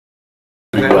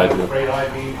be glad to.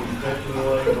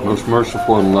 Most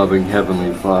merciful and loving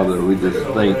Heavenly Father, we just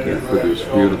thank you for this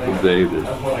beautiful day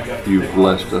that you've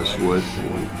blessed us with.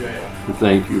 And we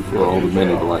thank you for all the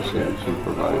many blessings you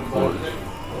provide for us.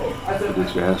 I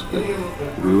just ask that you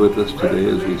be with us today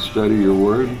as we study your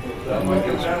word. And we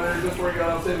just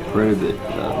pray that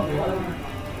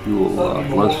you will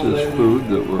bless this food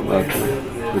that we're about to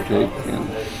partake and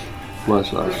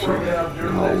bless us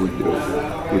in all we do.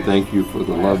 We thank you for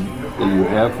the love that you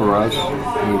have for us,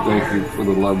 and we thank you for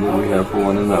the love that we have for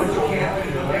one another.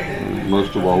 And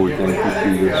most of all, we thank you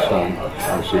for your Son,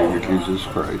 our Savior, Jesus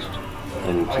Christ.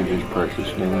 And it's in his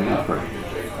precious name we pray.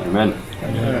 Amen.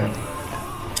 Amen.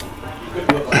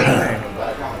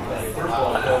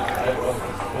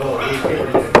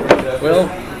 Well,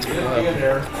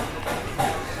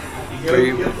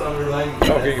 we're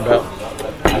talking about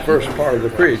the first part of the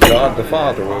creed, God the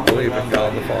Father. We believe in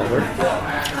God the Father,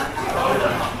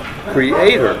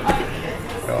 Creator,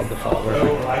 God the Father,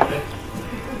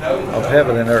 of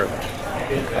heaven and earth.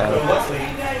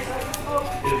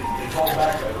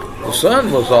 The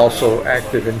Son was also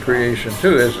active in creation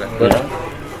too, isn't it? But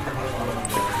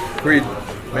Creed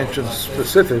mentions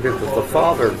specifically that the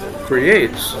Father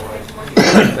creates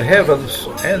the heavens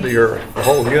and the earth, the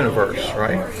whole universe,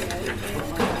 right?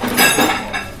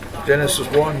 Genesis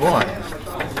 1:1.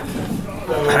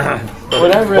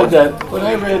 When I read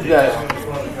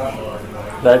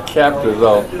that chapter,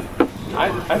 though,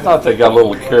 I thought they got a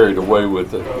little carried away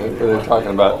with it. They're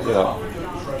talking about,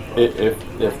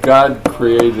 if God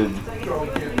created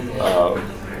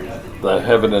the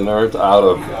heaven and earth out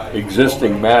of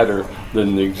existing matter,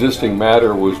 then the existing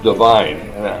matter was divine.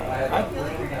 And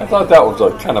I thought that was a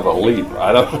kind of a leap.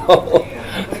 I don't know.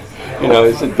 He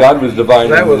said God was divine.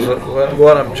 That was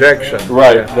one objection.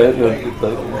 Right. Yeah. That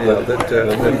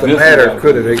the matter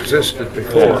could have existed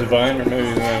before. Divine or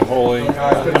maybe holy.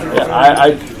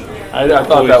 Yeah, I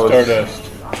thought that was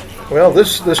Stardust. Well,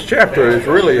 this chapter is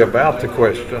really about the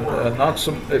question.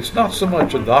 It's not so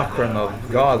much a doctrine of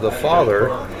God the Father,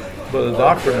 but a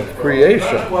doctrine of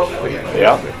creation.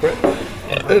 Yeah.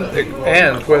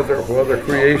 And whether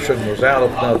creation was out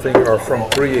of nothing or from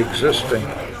pre-existing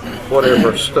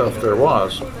whatever stuff there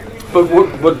was.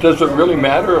 But does it really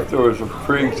matter if there was a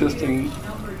pre-existing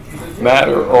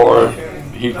matter or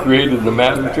he created the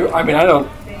matter too? I mean, I don't.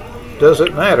 Does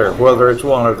it matter whether it's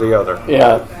one or the other?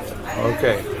 Yeah.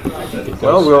 Okay.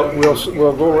 Well,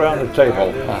 we'll go around the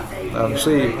table and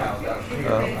see.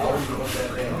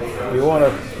 You want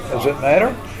to? Does it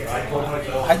matter?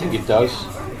 I think it does.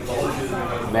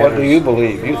 What do you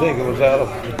believe? You think it was out of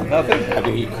nothing? I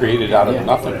think he created out of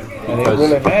nothing. And it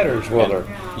really matters whether.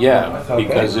 Yeah,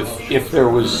 because if there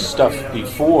was stuff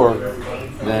before,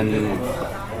 then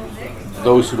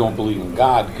those who don't believe in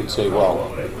God could say, well,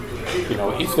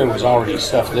 if there was already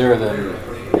stuff there, then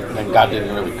God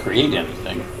didn't really create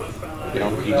anything.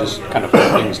 He just kind of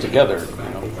put things together.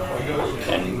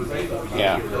 And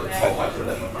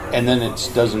and then it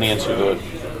doesn't answer the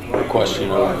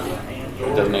question of.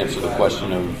 It doesn't answer the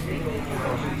question of,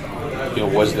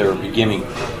 was there a beginning,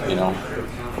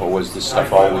 or was this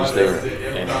stuff always there?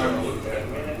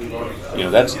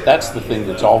 And that's the thing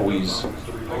that's always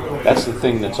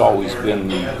been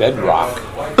the bedrock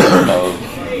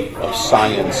of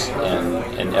science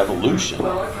and evolution,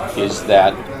 is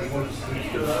that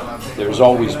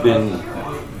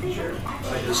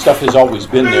stuff has always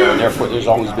been there, and therefore there's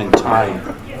always been time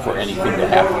for anything to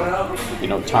happen.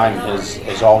 Time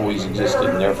has always existed,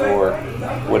 and therefore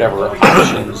whatever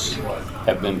options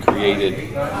have been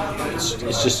created,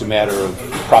 it's just a matter of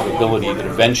probability that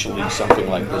eventually something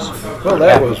like this Well,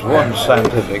 that was one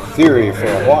scientific theory for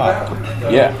a while.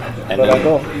 Yeah. But I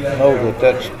don't know that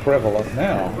that's prevalent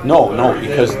now. No,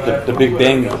 because the Big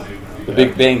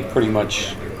Bang pretty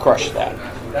much crushed that.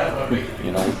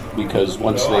 Because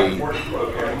once they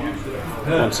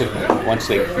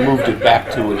moved it back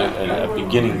to a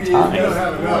beginning time,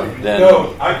 then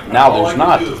now there's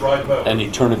not an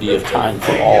eternity of time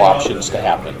for all options to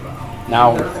happen.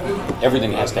 Now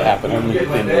everything has to happen only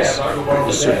within this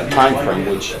certain time frame,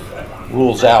 which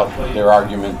rules out their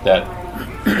argument that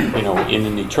in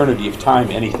an eternity of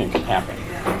time anything can happen.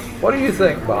 What do you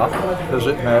think, Bob? Does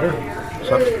it matter?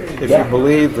 If you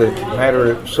believe that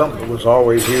matter, something was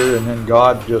always here, and then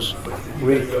God just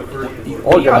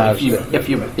reorganized it. If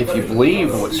you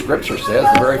believe what Scripture says,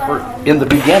 the very first, in the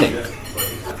beginning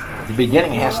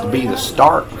has to be the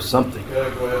start of something.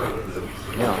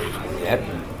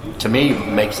 That, to me,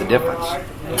 makes a difference.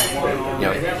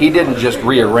 He didn't just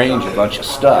rearrange a bunch of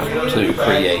stuff to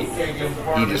create.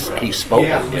 He spoke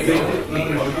it into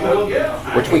being,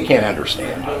 which we can't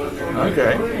understand.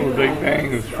 Okay. Well, Big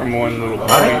Bang is from one little point.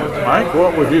 Mike,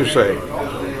 what would you say?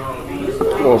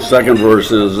 Well, second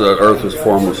verse is earth is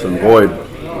formless and void,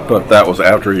 but that was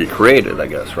after he created, I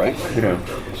guess, right? Yeah.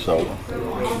 So,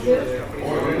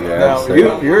 Now,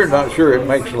 you're not sure it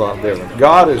makes a lot of difference.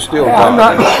 God is still I'm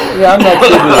God. not. Yeah, I'm not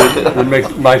sure that it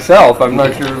makes myself. I'm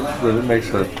not sure that it makes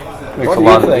a What do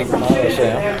lot you of think,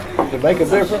 Sam? Does it make a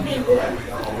difference?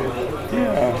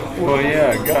 Yeah. Well,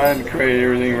 yeah. God created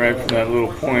everything right from that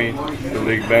little point, the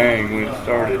Big Bang, when it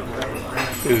started.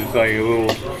 It was like a little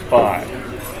spot.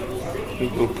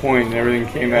 This little point, and everything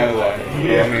came out of that.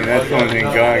 I mean, that's the only thing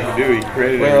God could do. He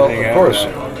created Well, everything of out course.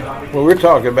 of that. Well,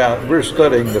 we're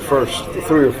studying the first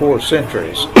 3 or 4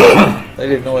 centuries. They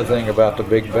didn't know anything about the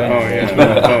Big Bang. Oh, yeah.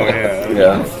 Oh, yeah.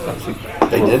 yeah.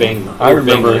 They didn't. I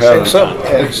remember And having.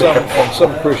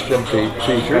 some Christian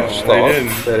teachers thought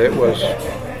didn't. that it was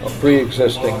a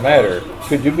pre-existing matter.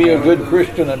 Could you be a good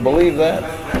Christian and believe that?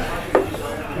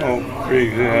 Oh,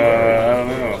 pretty, I don't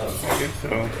know. I guess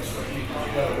so.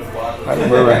 I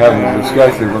remember having a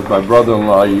discussion with my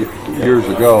brother-in-law years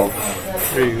ago.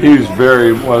 He was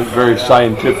very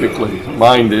scientifically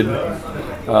minded,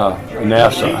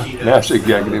 NASA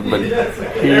executive, but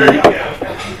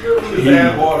he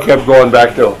kept going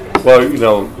back to,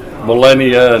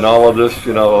 millennia and all of this,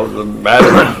 the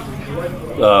matter,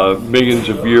 millions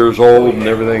of years old and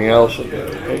everything else.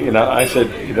 I said,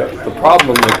 the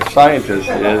problem with scientists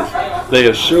is they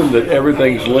assume that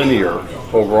everything's linear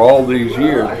over all these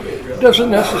years. It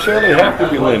doesn't necessarily have to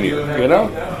be linear, but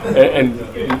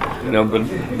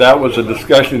that was a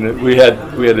discussion that we had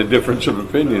a difference of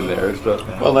opinion there. So.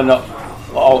 Well, then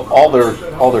all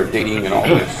their dating and all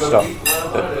this stuff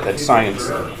that science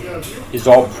is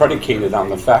all predicated on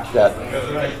the fact that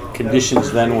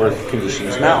conditions then were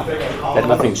conditions now, that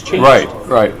nothing's changed.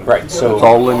 Right. So it's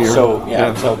all linear. So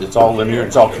it's all linear.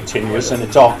 It's all continuous, and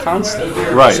it's all constant.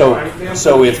 Right.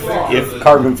 So if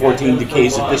carbon-14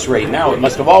 decays at this rate now, it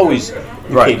must have always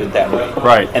decayed that way.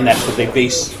 Right. And that's what they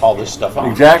base all this stuff on.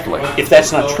 Exactly. If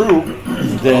that's not true,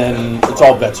 then it's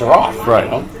all bets are off. Right.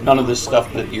 None of this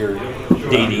stuff that you're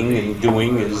dating and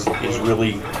doing is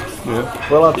really.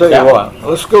 Well, I'll tell you what.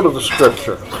 Let's go to the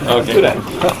Scripture. Okay.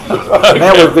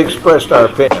 Now we've expressed our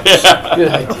opinions.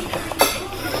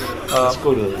 Let's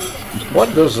go to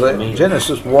What does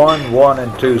Genesis 1, 1,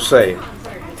 and 2 say?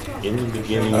 in the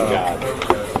beginning, God.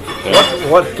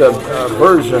 What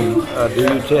version do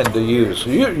you tend to use?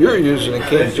 You're using the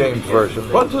King James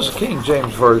Version. What does King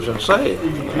James Version say?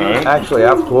 right. Actually,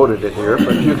 I've quoted it here,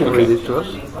 but you can read it to us.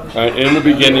 All right. In the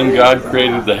beginning, God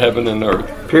created the heaven and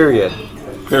earth. Period.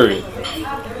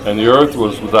 And the earth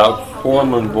was without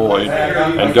form and void,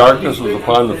 and darkness was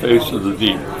upon the face of the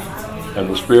deep. And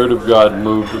the Spirit of God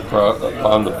moved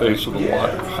upon the face of the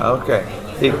waters. Okay.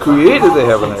 He created the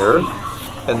heaven and earth,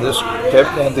 and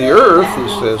the earth, he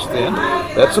says then,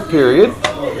 that's a period,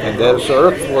 and this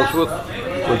earth was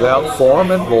without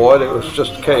form and void, it was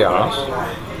just chaos.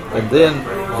 And then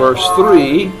verse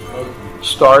 3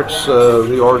 starts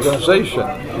the organization.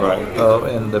 Right.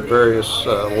 And the various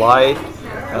light,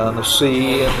 and the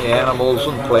sea, and the animals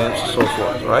and plants and so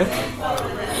forth, right?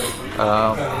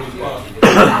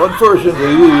 What version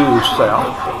do you use,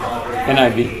 Sal?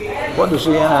 NIV. What does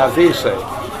the NIV say?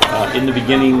 In the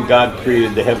beginning, God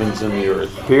created the heavens and the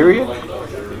earth. Period?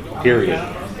 Period.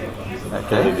 They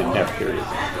Okay. didn't have period.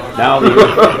 Now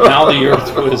the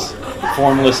earth was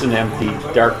formless and empty.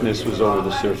 Darkness was over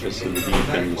the surface of the deep,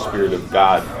 and the Spirit of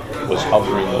God was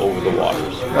hovering over the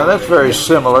waters. Now that's very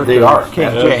similar They to are.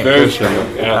 King That's James. very similar.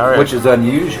 Yeah. All right. Which is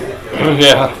unusual.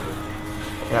 Yeah.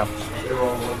 Yeah.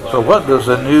 So what does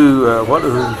the what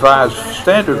does the Revised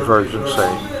Standard Version say?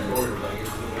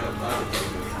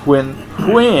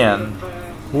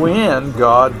 When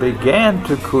God began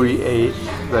to create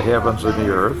the heavens and the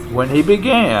earth, when He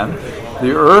began,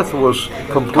 the earth was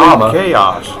complete Comma.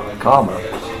 chaos. Comma.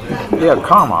 Yeah,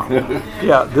 comma.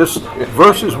 Yeah, this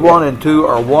verses 1 and 2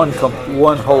 are one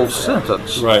whole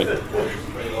sentence. Right.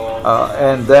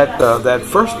 And that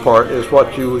first part is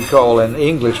what you would call in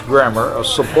English grammar a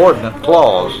subordinate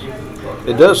clause.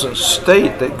 It doesn't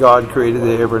state that God created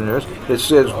the heaven and earth. It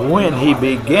says when He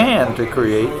began to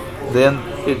create, then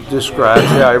it describes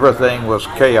how everything was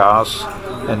chaos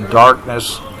and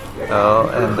darkness,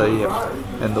 and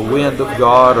the wind of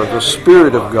God or the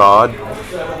Spirit of God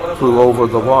flew over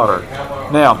the water.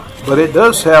 Now, but it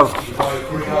does have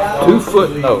 2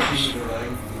 footnotes.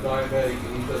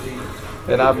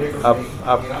 And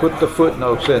I've put the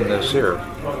footnotes in this here.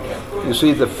 You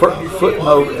see, the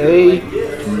footnote A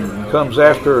comes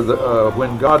after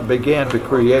when God began to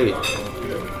create,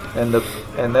 and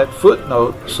that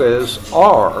footnote says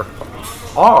R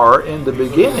in the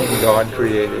beginning God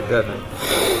created, doesn't it?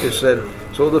 It said,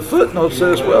 so the footnote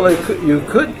says, well, you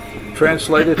could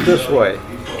translate it this way,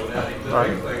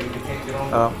 right?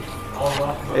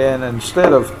 And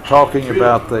instead of talking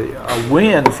about the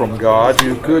wind from God,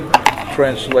 you could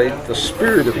translate the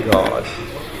Spirit of God,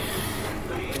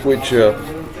 which,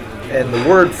 and the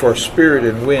word for spirit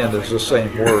and wind is the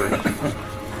same word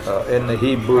in the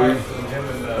Hebrew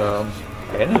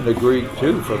and in the Greek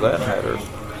too, for that matter.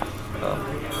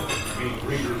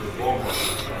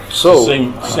 So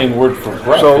same word for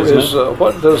breath. So isn't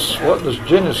what does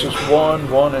Genesis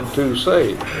 1 and 2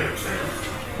 say?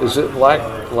 Is it like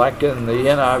in the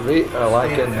NIV,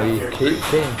 like in the King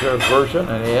James Version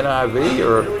and the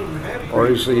NIV, or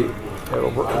is the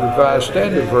Revised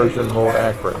Standard Version more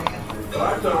accurate?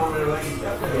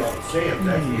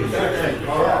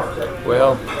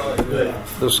 Well,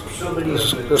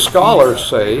 the scholars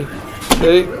say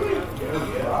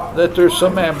that there's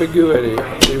some ambiguity.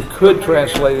 You could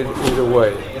translate it either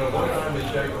way.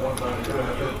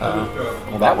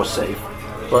 Well, that was safe.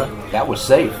 What? That was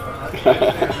safe.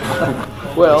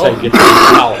 Well, and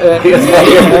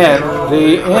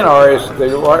the NRS, the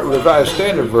Revised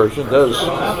Standard Version, does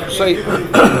say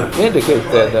indicate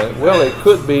that. Well, it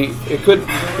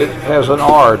has an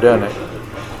R, doesn't it?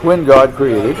 When God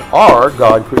created, or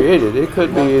God created. It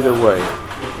could be either way.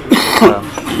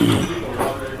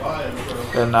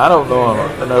 And I don't know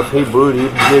enough Hebrew to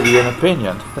even give you an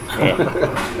opinion.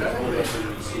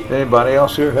 Anybody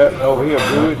else here know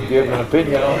Hebrew to give an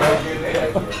opinion on that?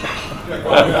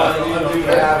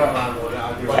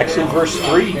 Actually, verse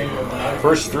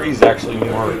 3 is actually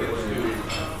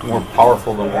more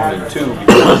powerful than 1 and 2,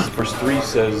 because verse 3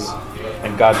 says,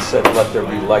 and God said, let there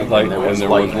be light, and there was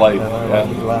light.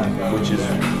 Which is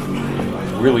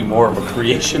really more of a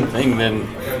creation thing than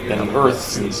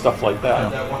earths and stuff like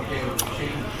that.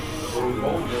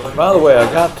 By the way, I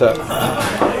got to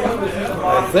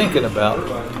thinking about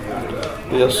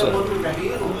this, and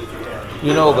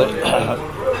you know that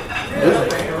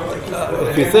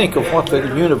if you think of what the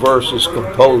universe is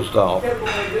composed of,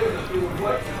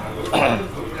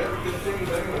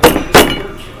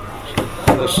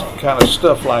 this kind of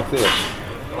stuff like this.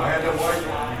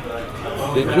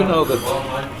 Did you know that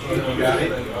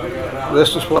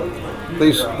this is what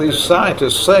these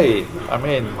scientists say? I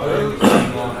mean,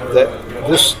 that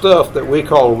this stuff that we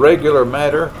call regular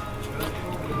matter,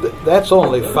 that's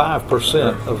only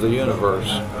 5% of the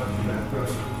universe.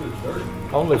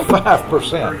 Only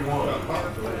 5%.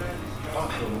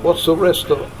 What's the rest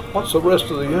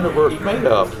of the universe made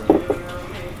of?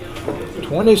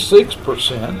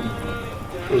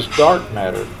 26% is dark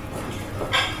matter.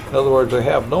 In other words, they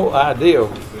have no idea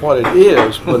what it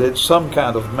is, but it's some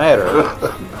kind of matter.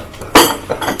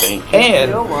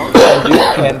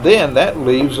 And then that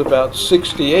leaves about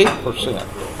 68%.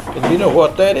 And you know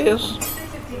what that is?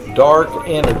 Dark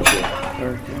energy.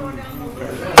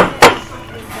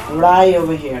 Right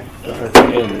over here.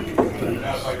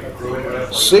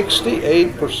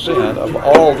 68% of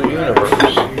all the universe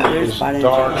is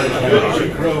dark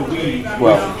energy.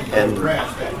 Well, and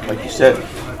like you said,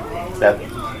 that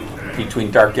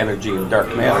between dark energy and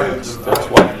dark matter, that's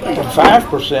what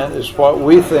 5% is what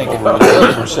we think about.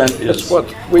 5% is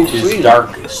what we see.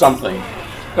 Dark something.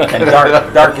 And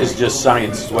dark is just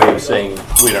science's way of saying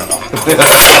we don't know.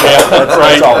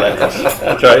 That's all that is.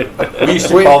 That's right. We used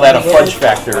to call that a fudge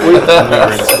factor when we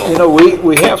were in school. You know,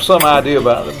 we have some idea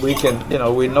about it. We can,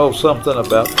 we know something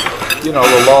about, the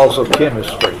laws of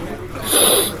chemistry.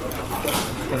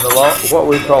 And what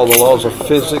we call the laws of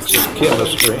physics and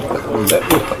chemistry, that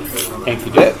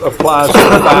applies to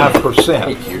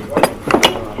 5%.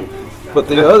 But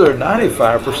the other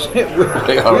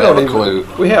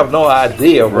 95%, we have no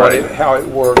idea how it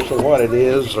works or what it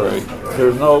is, or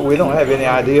we don't have any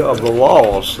idea of the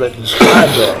laws that describe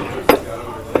that.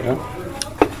 Yeah.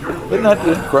 Isn't that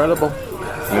incredible?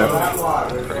 Yeah,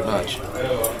 pretty much.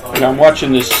 And I'm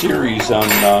watching this series on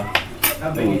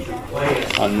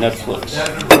Netflix,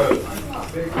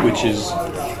 which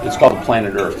it's called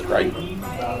Planet Earth, right?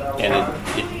 And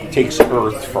it takes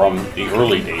Earth from the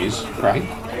early days, right?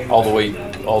 All the way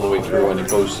through, and it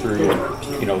goes through,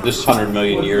 this 100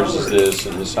 million years is this,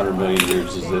 and this 100 million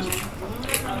years is this.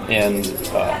 And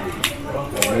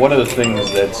one of the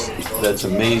things that's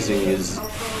amazing is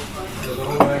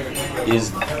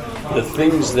the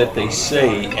things that they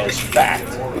say as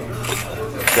fact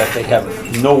that they have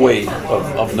no way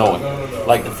of knowing.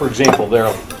 Like, for example,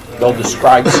 they'll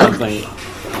describe something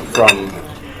from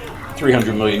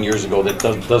 300 million years ago that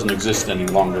doesn't exist any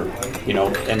longer,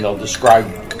 and they'll describe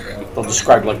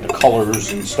like the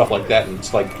colors and stuff like that, and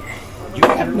it's like, you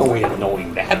have no way of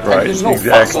knowing that. Right, There's no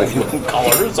exactly. fossils with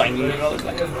colors.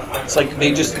 It's like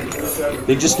they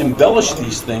just embellish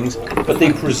these things, but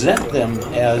they present them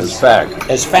as fact. Right.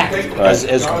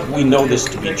 As we know this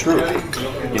to be true.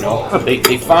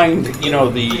 They find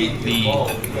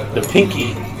the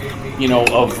pinky,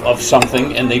 of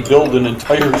something, and they build an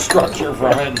entire structure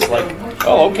from it. It's like,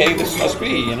 oh, okay, this must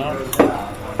be,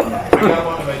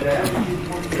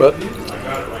 But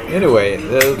anyway,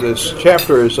 this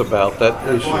chapter is about that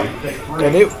issue,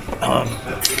 and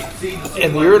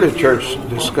and the early church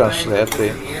discussed that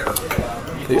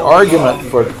the argument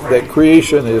for that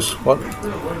creation is what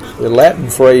the Latin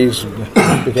phrase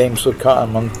became so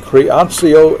common,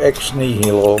 creatio ex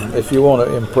nihilo. If you want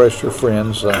to impress your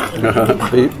friends,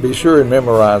 be sure and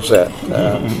memorize that.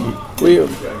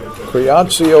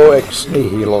 Creatio ex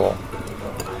nihilo.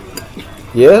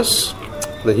 Yes,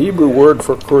 the Hebrew word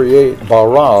for create,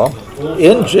 bara,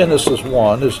 in Genesis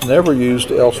 1 is never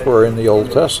used elsewhere in the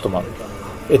Old Testament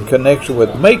in connection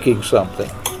with making something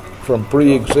from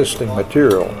pre-existing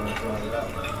material.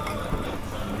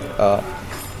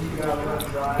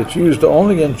 It's used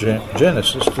only in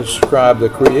Genesis to describe the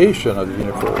creation of the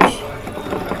universe.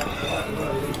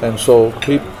 And so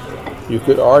you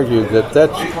could argue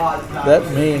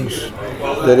that means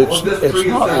that it's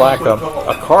not like a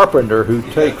carpenter who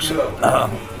takes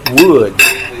wood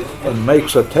and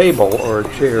makes a table or a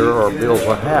chair or builds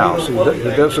a house. He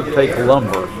doesn't take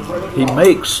lumber.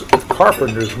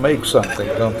 Carpenters make something,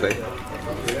 don't they?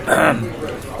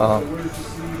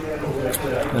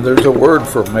 And there's a word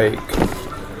for make,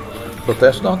 but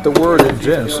that's not the word in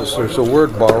Genesis. There's a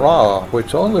word bara,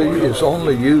 which is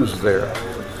only used there.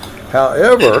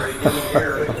 However,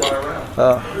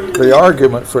 the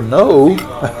argument for no,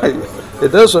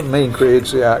 it doesn't mean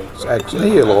creates ex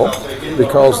nihilo,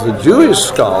 because the Jewish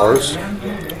scholars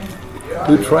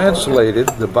who translated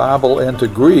the Bible into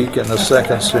Greek in the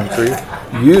 2nd century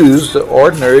used the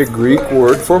ordinary Greek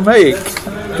word for make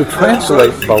to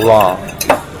translate bara.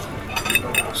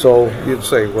 So you'd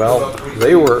say, well,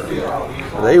 they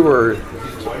were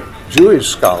Jewish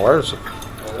scholars,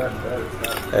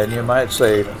 and you might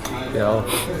say,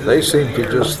 they seem to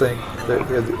just think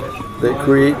that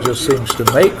create just seems to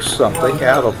make something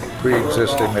out of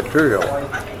pre-existing material.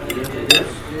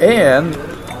 And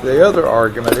the other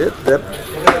argument is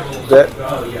that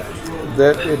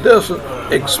it doesn't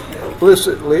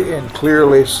explicitly and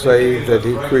clearly say that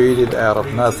he created out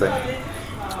of nothing.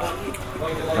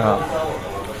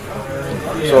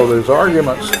 So there's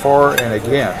arguments for and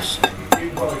against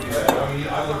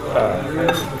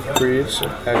creates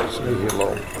ex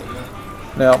nihilo.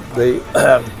 Now the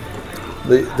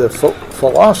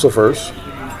philosophers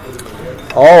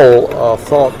all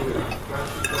thought,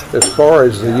 as far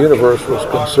as the universe was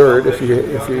concerned, if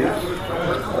you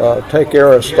take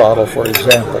Aristotle for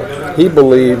example, he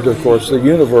believed, of course, the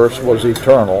universe was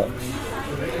eternal,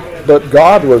 but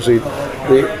God was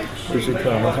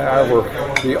eternal. However,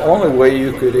 the only way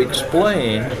you could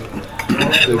explain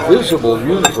the visible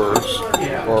universe,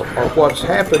 or what's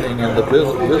happening in the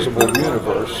visible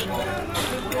universe,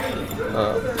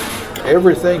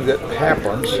 everything that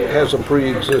happens has a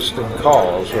pre-existing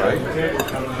cause, right?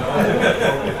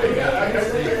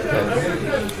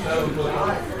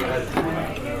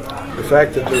 The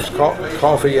fact that there's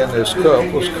coffee in this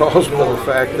cup was caused by the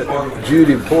fact that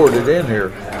Judy poured it in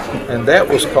here. And that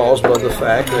was caused by the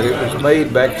fact that it was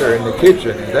made back there in the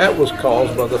kitchen. And that was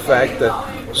caused by the fact that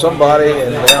somebody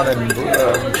down in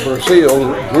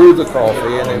Brazil grew the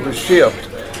coffee and it was shipped.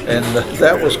 And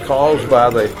that was caused by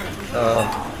the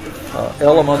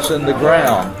elements in the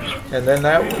ground. And then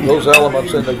those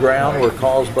elements in the ground were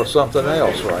caused by something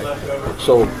else, right?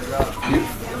 So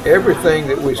everything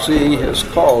that we see is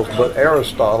caused, but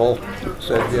Aristotle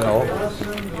said,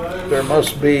 there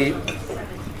must be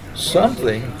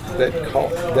something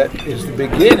that is the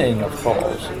beginning of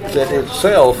cause, that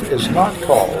itself is not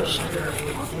caused.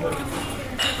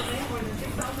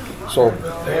 So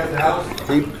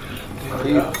he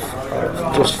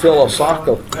just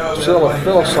philosophically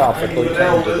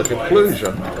came to the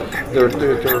conclusion there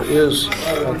is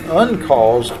an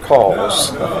uncaused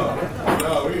cause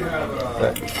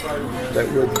that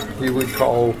he would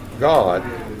call God,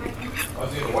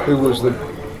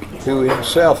 who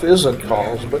himself isn't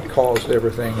caused, but caused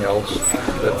everything else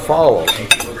that follows.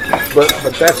 But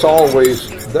that's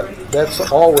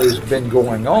always been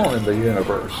going on in the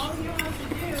universe.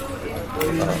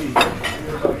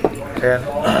 And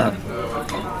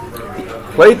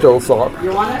Plato thought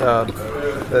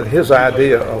that his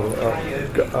idea of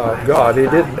God,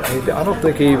 I don't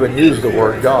think he even used the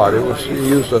word God. He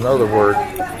used another word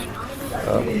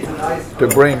to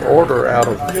bring order out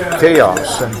of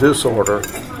chaos and disorder.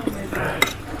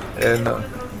 And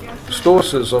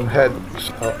Stoicism had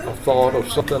a thought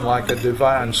of something like a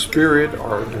divine spirit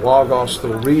or logos,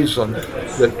 the reason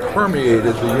that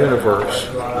permeated the universe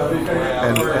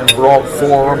and brought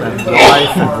form and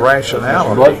life and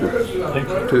rationality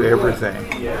to everything.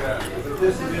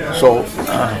 So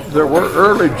there were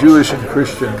early Jewish and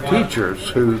Christian teachers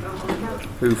who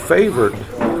favored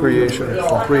creation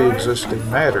from pre-existing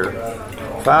matter.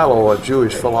 Philo, a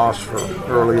Jewish philosopher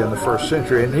early in the 1st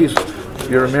century, and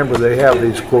you remember they have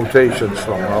these quotations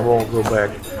from, I won't go back,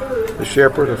 the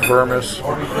Shepherd of Hermas,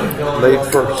 late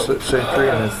 1st century,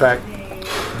 and in fact,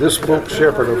 this book,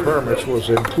 Shepherd of Hermas, was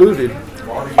included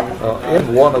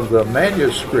in one of the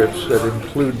manuscripts that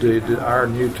include our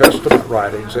New Testament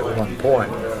writings at one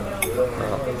point.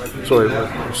 So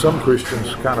some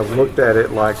Christians kind of looked at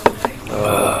it like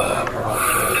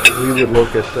we would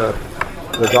look at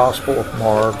the Gospel of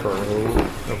Mark or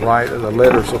the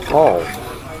letters of Paul.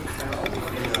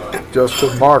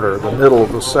 Justin Martyr, the middle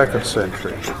of the 2nd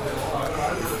century.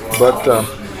 But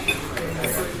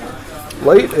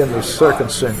late in the 2nd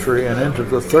century and into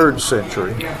the 3rd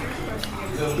century,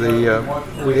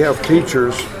 we have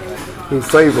teachers who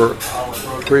favor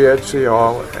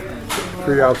creatio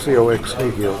ex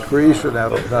nihilo, creation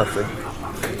out of nothing.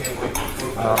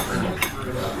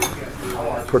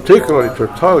 Particularly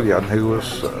Tertullian, who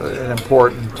was an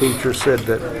important teacher, said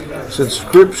that since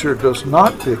Scripture does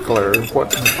not declare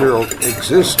what material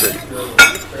existed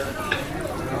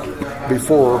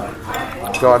before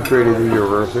God created the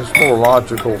earth, it's more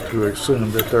logical to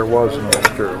assume that there was no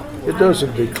material. It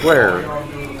doesn't declare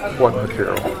what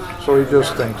material, so he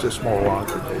just thinks it's more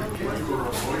logical.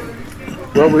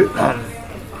 Well,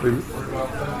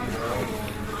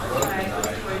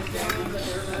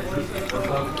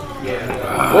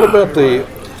 what about the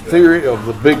theory of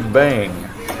the Big Bang,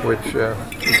 which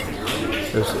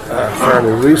is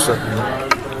fairly recent?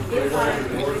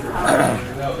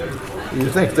 You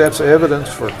think that's evidence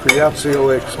for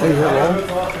creatio ex nihilo?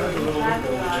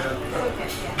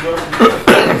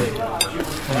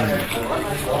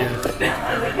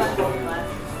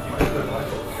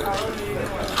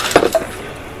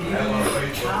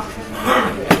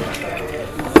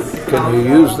 Can you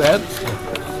use that?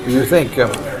 Do you think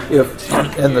if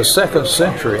in the 2nd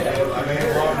century,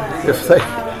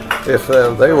 if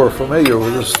they were familiar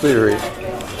with this theory,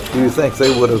 do you think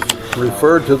they would have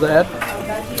referred to that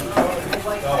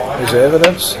as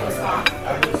evidence?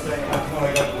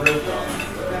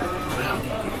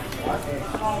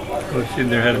 Well,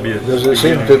 there had to be Does it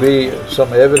seem to be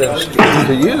some evidence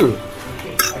to you?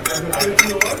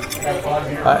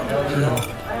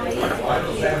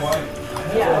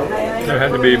 There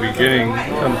had to be a beginning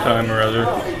sometime or other.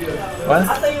 What?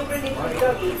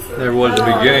 There was a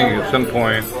beginning at some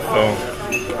point, so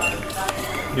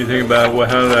you think about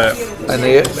how that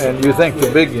And you think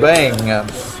the Big Bang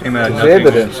came out of is nothing.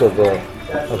 evidence of that?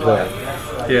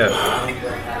 Yes.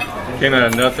 Came out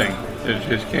of nothing. It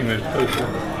just came as opposed to.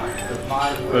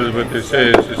 But what they say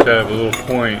is just out of a little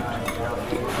point,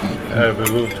 out of a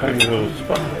little tiny little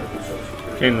spot,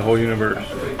 came the whole universe.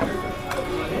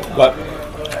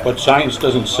 But science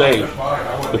doesn't say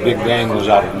the Big Bang was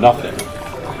out of nothing.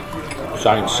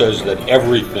 Science says that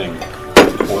everything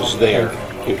was there.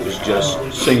 It was just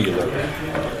singular.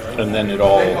 And then it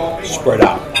all spread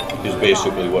out, is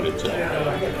basically what it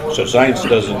said. So science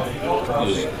it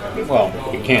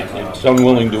can't. It's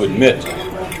unwilling to admit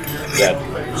that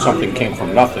something came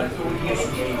from nothing.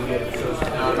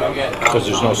 Because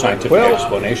there's no scientific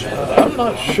explanation for that. I'm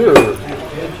not sure.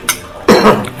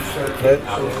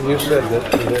 You said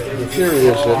that the theory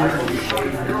is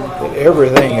that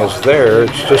everything is there,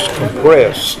 it's just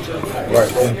compressed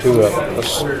into a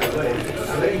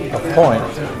point.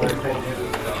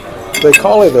 They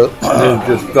call it It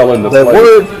just fell into the place.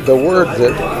 word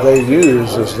that they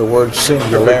use is the word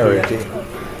singularity.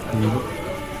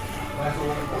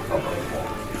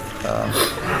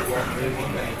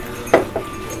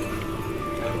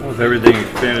 If everything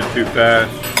expanded too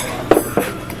fast,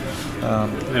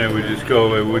 then it would just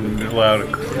go. It wouldn't allow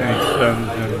any suns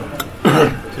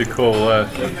to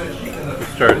coalesce, to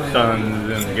start suns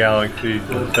and galaxies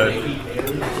and such.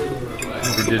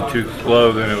 If it did too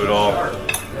slow, then it would all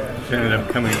ended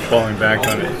up falling back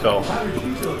on itself.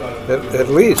 At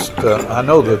least I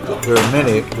know that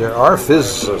there are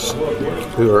physicists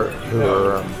who are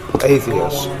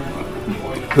atheists,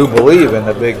 who believe in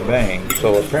the Big Bang.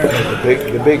 So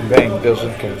apparently the Big Bang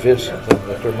doesn't convince them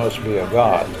that there must be a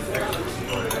God.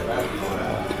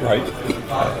 Right.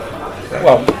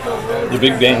 Well, the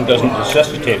Big Bang doesn't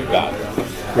necessitate a God.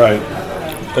 Right.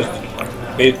 Because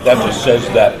that just says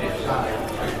that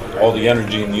all the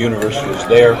energy in the universe was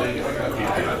there.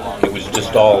 It was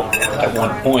just all at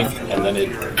one point, and then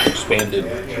it expanded.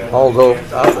 Although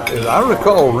I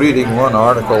recall reading one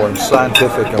article in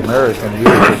Scientific American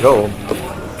years ago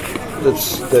that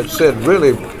said really,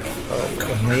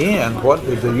 in the end, what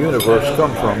did the universe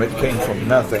come from? It came from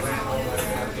nothing.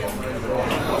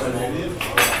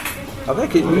 I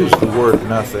think it used the word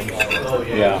nothing.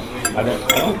 Yeah, I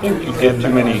don't think you get too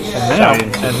many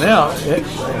scientists. And now,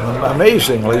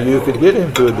 amazingly, you could get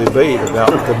into a debate about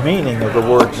the meaning of the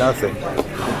word nothing.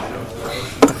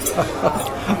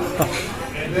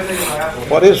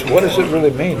 What does it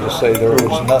really mean to say there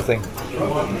was nothing?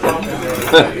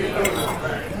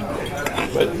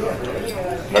 But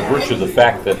by virtue of the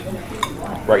fact that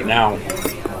right now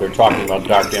they're talking about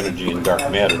dark energy and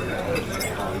dark matter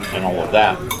and all of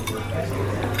that,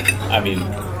 I mean,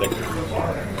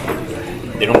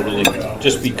 they don't really,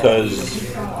 just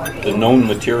because the known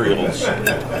materials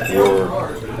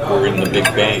were in the Big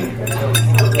Bang,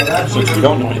 since we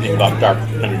don't know anything about dark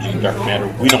energy and dark matter,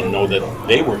 we don't know that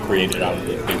they were created out of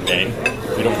the Big Bang.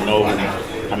 We don't know,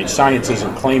 I mean, science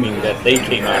isn't claiming that they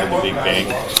came out of the Big Bang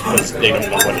because they don't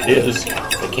know what it is.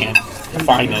 They can't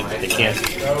define it. They can't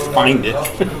find it,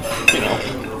 you know.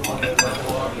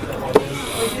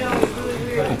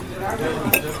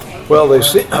 Well, they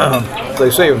say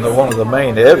that one of the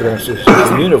main evidence is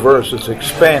the universe is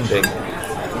expanding,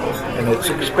 and it's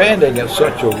expanding at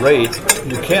such a rate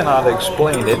you cannot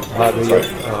explain it by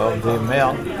the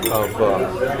amount of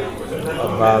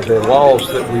by the laws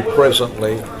that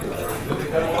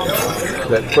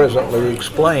presently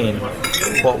explain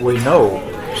what we know.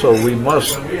 So we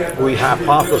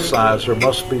hypothesize there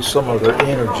must be some other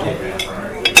energy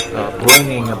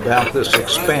bringing about this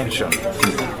expansion.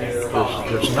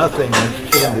 There's nothing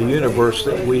in the universe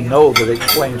that we know that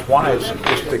explains why it's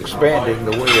just expanding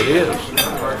the way it is.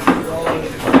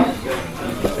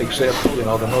 Except, there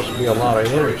must be a lot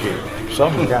of energy,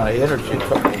 some kind of energy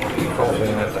causing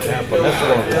it to happen.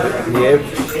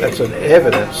 That's an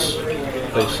evidence,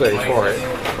 they say, for it,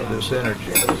 for this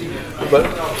energy. But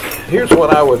here's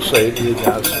what I would say to you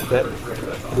guys, that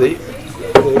the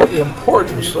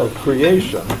importance of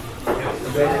creation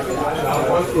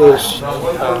is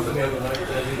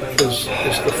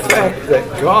the fact that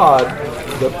God,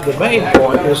 the main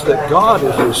point is that God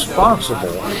is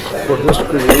responsible for this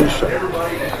creation.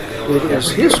 It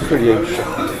is His creation.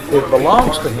 It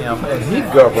belongs to Him, and He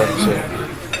governs it.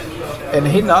 And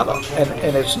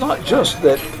and it's not just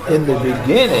that in the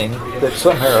beginning that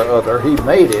somehow or other He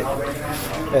made it,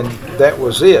 and that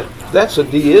was it. That's a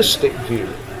deistic view.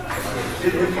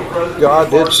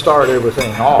 God did start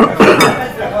everything off,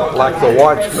 like the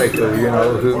watchmaker,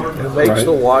 who makes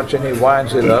the watch and he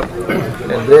winds it up,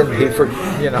 and then he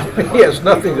has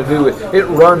nothing to do with it. It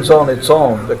runs on its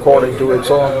own, according to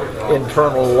its own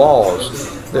internal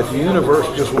laws. That the universe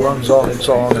just runs on its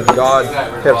own, and God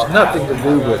has nothing to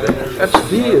do with it. That's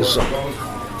deism,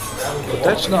 but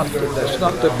that's not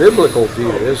the biblical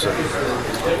view, is it?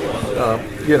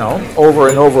 Over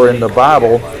and over in the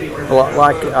Bible,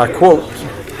 like I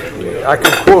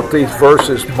could quote these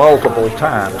verses multiple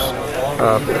times,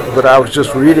 but I was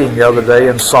just reading the other day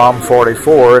in Psalm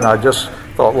 44, and I just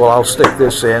thought, well, I'll stick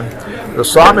this in. The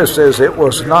psalmist says, "It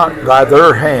was not by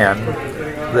their hand,"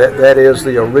 that is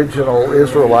the original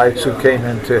Israelites who came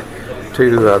into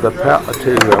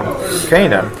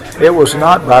Canaan. "It was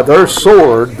not by their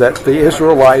sword that the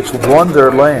Israelites won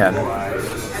their land."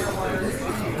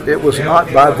 It was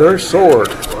not by their sword.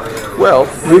 Well,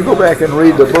 we go back and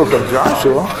read the book of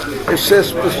Joshua. It says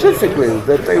specifically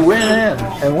that they went in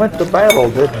and went to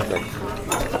battle, didn't they?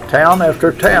 Town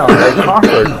after town, they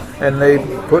conquered, and they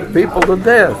put people to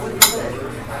death,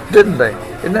 didn't they?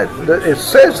 It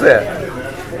says that.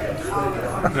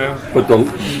 But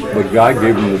God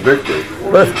gave them the victory.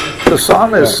 But the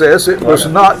psalmist says it was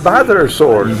not by their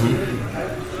sword. Mm-hmm.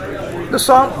 Was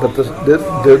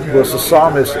the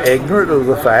psalmist ignorant of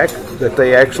the fact that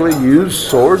they actually used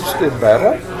swords in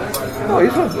battle? No, he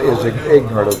wasn't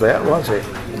ignorant of that, was he?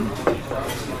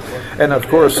 And of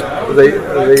course,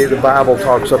 the Bible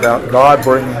talks about God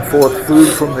bringing forth food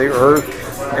from the earth,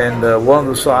 and one of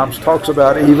the Psalms talks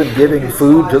about even giving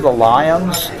food to the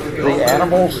lions, the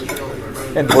animals,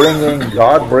 and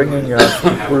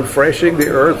refreshing the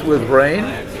earth with rain.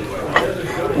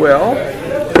 Well,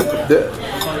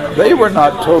 they were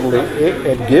not totally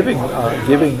and giving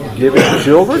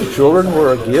children. Children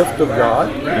were a gift of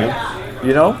God.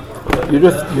 You know,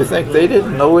 you think they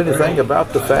didn't know anything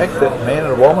about the fact that man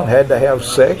and woman had to have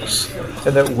sex,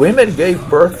 and that women gave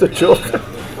birth to children.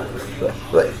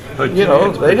 You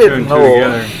know, they didn't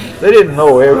know. They didn't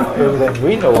know everything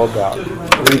we know about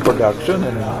reproduction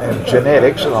and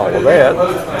genetics and all of that.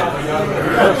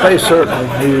 But they certainly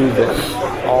knew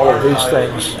that all of these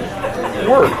things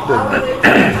worked.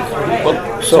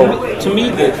 Well, So to me,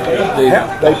 they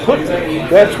put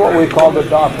that's what we call the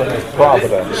doctrine of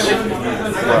providence. to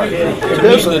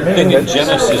me, the thing in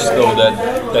Genesis, though,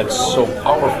 that's so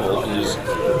powerful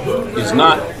is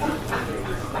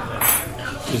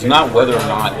not whether or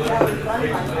not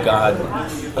God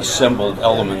assembled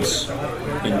elements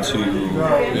into,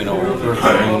 you know,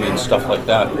 moon and stuff like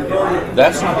that.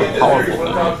 That's not the powerful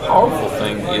thing. The powerful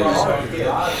thing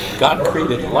is God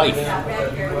created life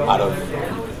out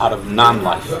of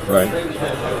non-life. Right.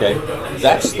 Okay?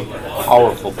 That's the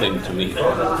powerful thing to me.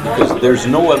 Because there's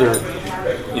no other,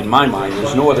 in my mind,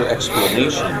 there's no other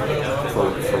explanation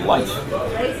for life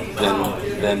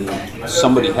than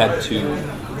somebody had to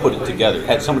put it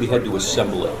together. Somebody had to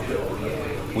assemble it.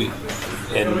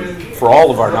 And for all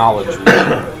of our knowledge,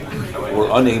 we're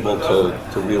unable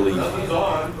to really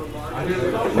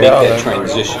make that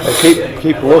transition.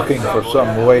 Keep looking for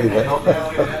some way that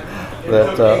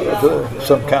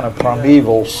some kind of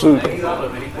primeval soup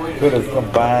could have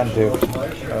combined to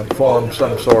form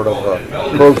some sort of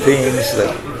proteins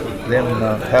that then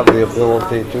have the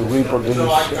ability to reproduce,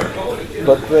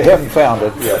 but they haven't found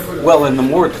it yet. Well, and the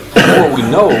more we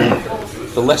know,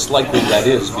 the less likely that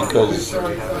is, because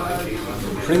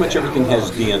pretty much everything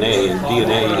has DNA, and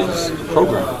DNA is a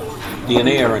program.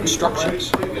 DNA are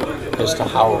instructions as to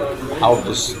how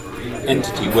this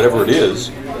entity, whatever it is,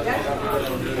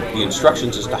 the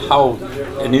instructions as to how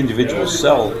an individual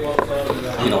cell,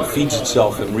 you know, feeds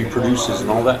itself and reproduces and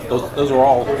all that. Those are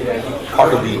all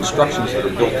part of the instructions that are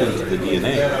built into the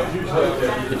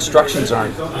DNA. Instructions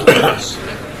aren't chaos.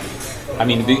 I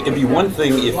mean, it'd be one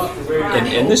thing if,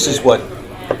 and this is what,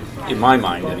 in my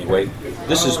mind anyway,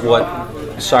 this is what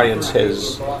science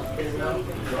has,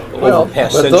 over the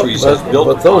past centuries, has built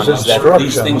upon, is that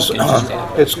these things can just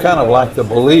happen. It's kind of like the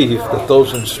belief that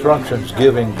those instructions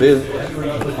giving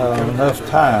enough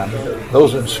time,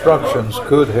 those instructions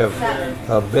could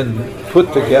have been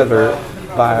put together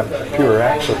by pure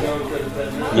accident.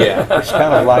 Yeah. It's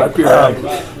kind of like, you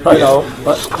know,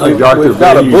 we've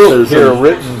got a Beatty book says here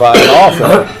written by an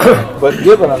author, but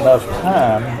given enough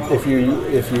time, if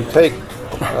you take,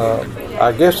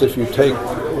 I guess if you take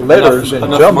letters and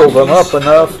jumble them up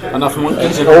enough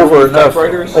monkeys and over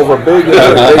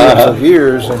billions of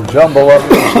years and jumble up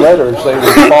these letters, they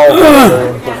would fall together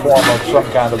in the form of some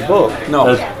kind of book.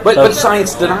 No, but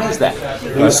science denies that.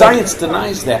 Science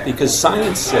denies that because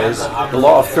science says, the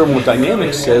law of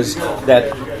thermodynamics says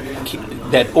that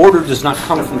order does not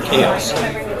come from chaos.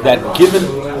 That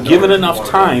given enough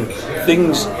time,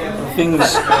 things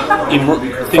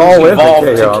evolve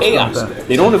to chaos.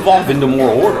 They don't evolve into more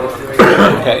order.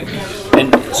 Okay,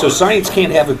 and so science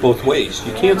can't have it both ways.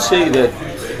 You can't say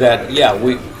that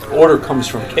order comes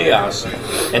from chaos,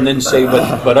 and then say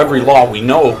but every law we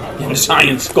know in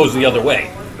science goes the other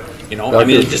way. You know, I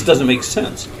mean, it just doesn't make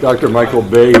sense. Dr. Michael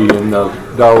Bay in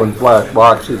Darwin's Black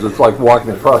Boxes, it's like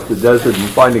walking across the desert and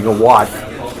finding a watch.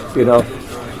 You know,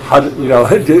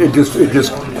 it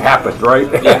just happened, right?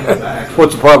 Yeah.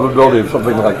 What's the probability of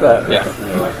something like that? Yeah.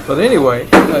 But anyway,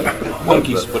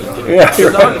 Monkeys put it together. Yeah.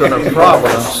 the doctrine of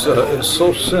providence is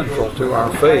so central to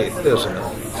our faith, isn't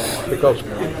it? Because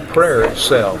prayer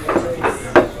itself.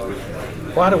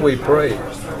 Why do we pray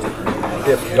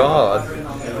if God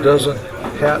doesn't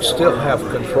still have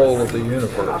control of the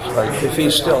universe? Like if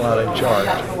He's still not in charge,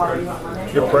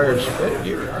 your prayers,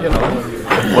 you know.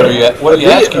 What are you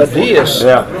asking A for? deist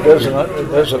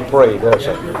doesn't pray, does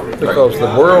it? Because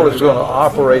the world is going to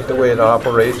operate the way it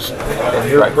operates, and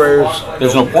your prayers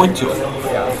There's no point to it.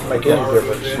 make any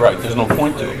difference. Right. There's no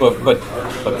point to it. But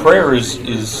prayer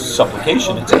is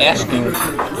supplication. It's asking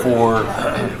for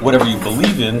whatever you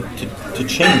believe in to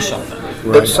change something.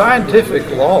 But scientific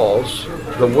laws,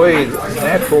 the way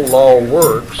natural law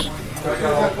works,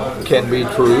 can be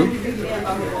true.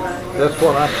 That's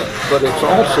what I think. But it's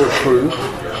also true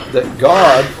that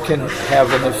God can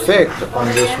have an effect on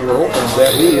this world and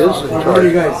that He is in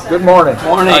charge. Good morning, guys. Good morning.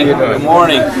 Morning. How you doing? Good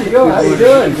morning. How you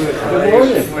doing? Good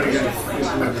morning.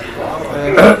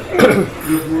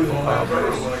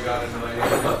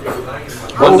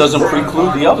 One doesn't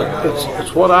preclude the other.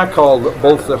 It's what I call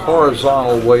both the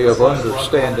horizontal way of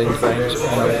understanding things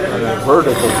and a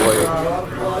vertical way.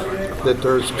 that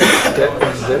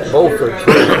both are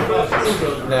true.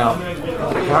 Now,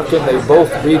 how can they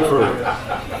both be true?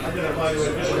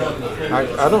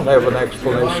 I don't have an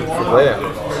explanation for that.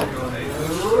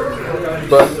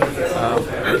 But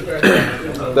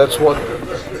that's what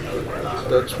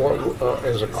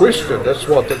as a Christian, that's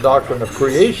what the doctrine of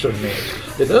creation means.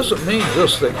 It doesn't mean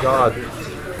just that God,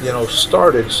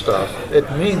 started stuff. It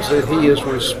means that He is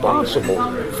responsible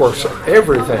for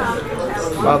everything,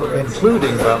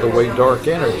 including, by the way, dark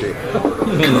energy.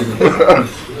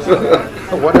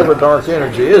 Whatever dark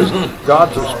energy is,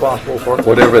 God's responsible for it.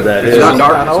 Whatever that is. It's not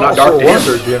dark. And I It's not also dark.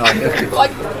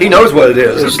 wondered, He knows what it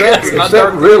is. is that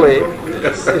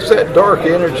dark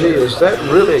energy? Is that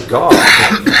really God?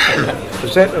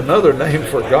 Is that another name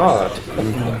for God?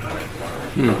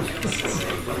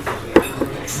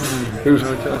 Who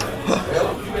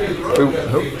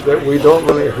that we don't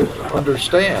really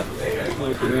understand.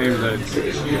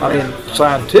 I mean,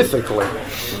 scientifically,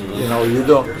 you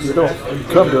don't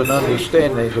come to an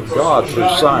understanding of God through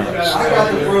science.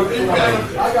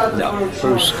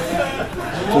 Through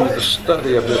the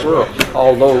study of this world.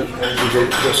 Although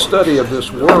the study of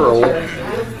this world,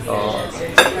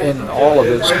 in all of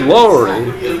its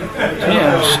glory,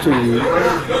 tends to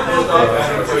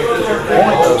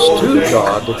point us to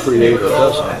God, the Creator,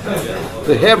 doesn't it?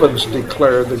 The heavens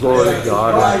declare the glory of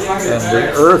God, and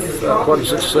the earth, what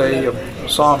does it say in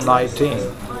Psalm 19?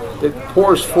 It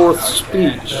pours forth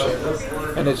speech,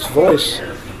 and its voice,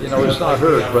 is not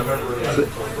heard, but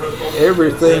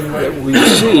everything that we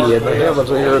see in the heavens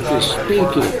and the earth is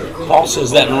speaking. Paul says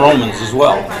that in Romans as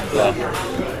well.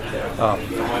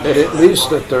 That at least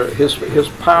that his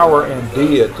power and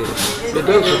deity. It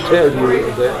doesn't tell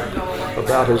you that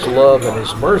about His love and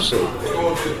His mercy,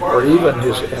 or even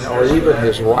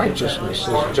His righteousness,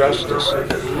 His justice,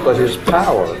 but His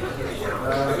power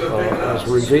is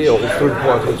revealed through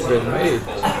what has been made.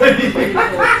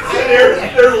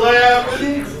 They're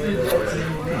laughing.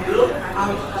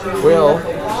 Well,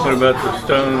 What about the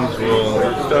stones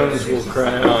will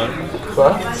cry out?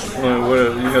 but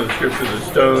The scripture, the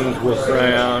stones will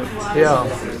cry out yeah,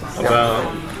 about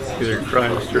either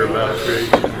Christ or about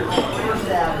creation,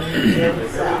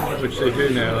 which they do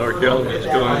now. Archaeologists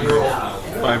go in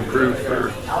and find proof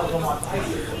for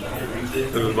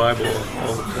the Bible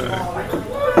all the time.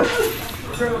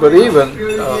 but even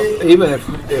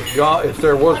if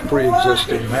there was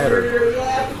pre-existing matter,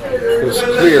 it's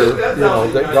clear,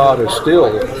 that God is still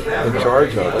in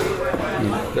charge of it.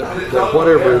 That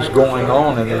whatever is going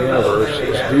on in the universe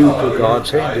is due to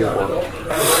God's handiwork.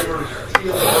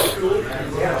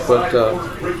 But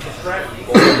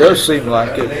it does seem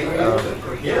like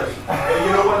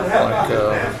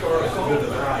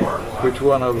which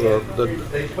one of the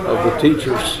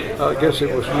teachers? I guess it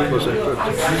was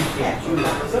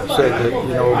said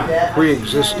that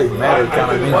pre-existing matter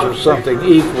kind of means there's something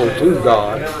equal to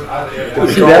God.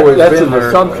 It's always That's been an there.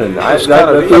 assumption. It's That's kind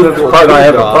of the equal part to I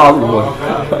have a God. problem with.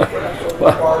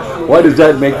 Why does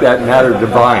that make that matter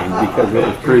divine? Because it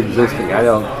was pre-existing. I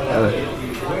don't.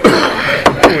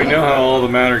 We know how all the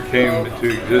matter came to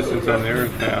existence on the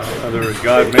earth now. In other words,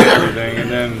 God made everything, and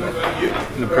then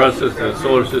in the process of the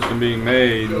solar system being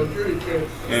made,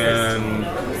 and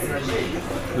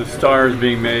the stars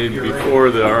being made before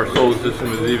our solar system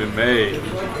was even made,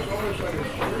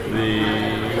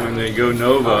 when they go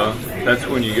nova, that's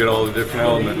when you get all the different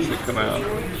elements that come out.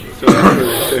 So that's where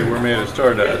they say we're made of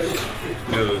stardust.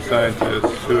 The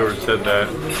scientists, whoever said that,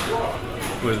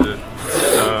 was it?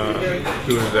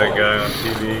 Who was that guy on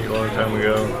TV a long time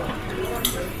ago?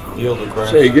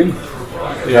 Sagan.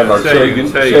 Yeah, Sagan.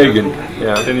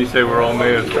 Yeah. Didn't he say we're all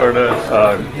made of stardust?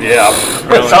 Yeah.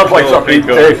 That sounds like something he'd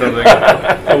say.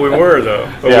 But we were, though.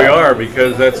 But we are,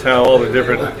 because that's how all the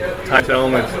different types of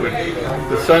elements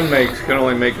the sun can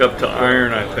only make up to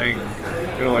iron, I think.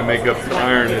 Can only make up to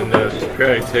iron in the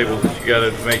periodic tables. You got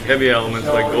to make heavy elements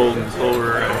like gold and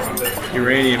silver and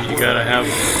uranium. You got to have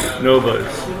novas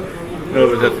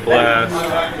at the blast,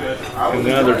 and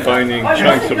now they're finding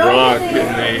chunks of rock out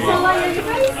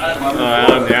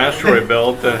in the asteroid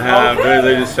belt that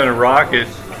they just sent a rocket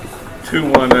to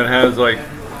one that has like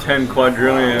 $10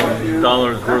 quadrillion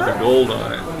worth of gold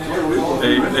on it.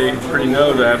 They pretty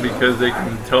know that because they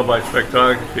can tell by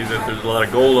spectroscopy that there's a lot of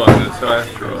gold on this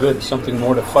asteroid. Good, something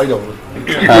more to fight over.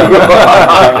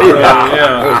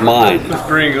 Yeah. It's mine. Let's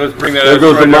bring that. There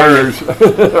goes the miners.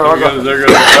 There goes the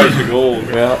price of gold.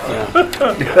 Yeah.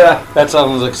 That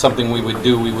sounds like something we would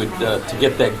do. We would, to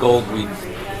get that gold, we'd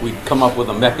come up with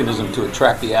a mechanism to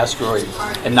attract the asteroid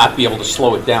and not be able to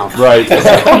slow it down. Right.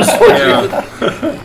 Yeah.